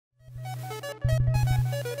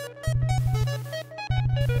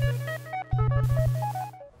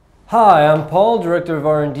Hi, I'm Paul, Director of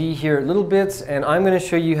R&D here at littleBits, and I'm going to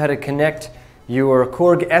show you how to connect your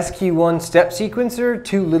Korg SQ-1 step sequencer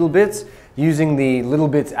to littleBits using the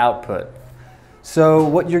littleBits output. So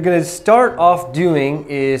what you're going to start off doing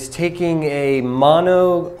is taking a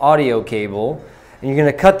mono audio cable and you're going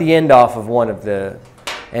to cut the end off of one of the,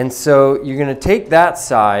 and so you're going to take that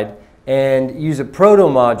side and use a Proto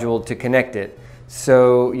module to connect it.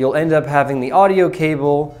 So you'll end up having the audio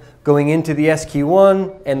cable going into the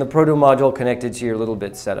SQ-1 and the Proto module connected to your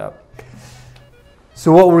littleBits setup.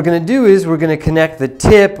 So what we're going to do is we're going to connect the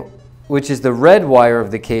tip, which is the red wire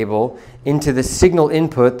of the cable, into the signal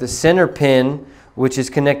input, the center pin, which is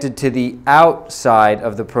connected to the outside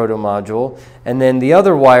of the Proto module, and then the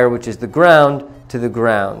other wire, which is the ground, to the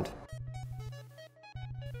ground.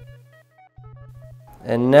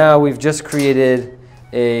 And now we've just created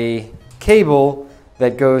a cable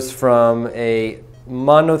that goes from a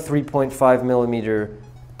mono 3.5 millimeter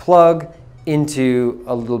plug into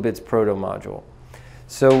a littleBits Proto module.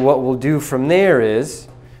 So what we'll do from there is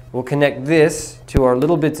we'll connect this to our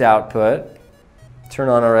littleBits output, turn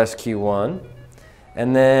on our SQ-1,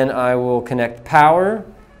 and then I will connect power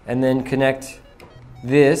and then connect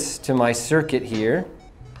this to my circuit here.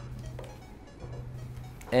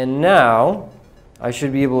 And now I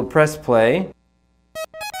should be able to press play.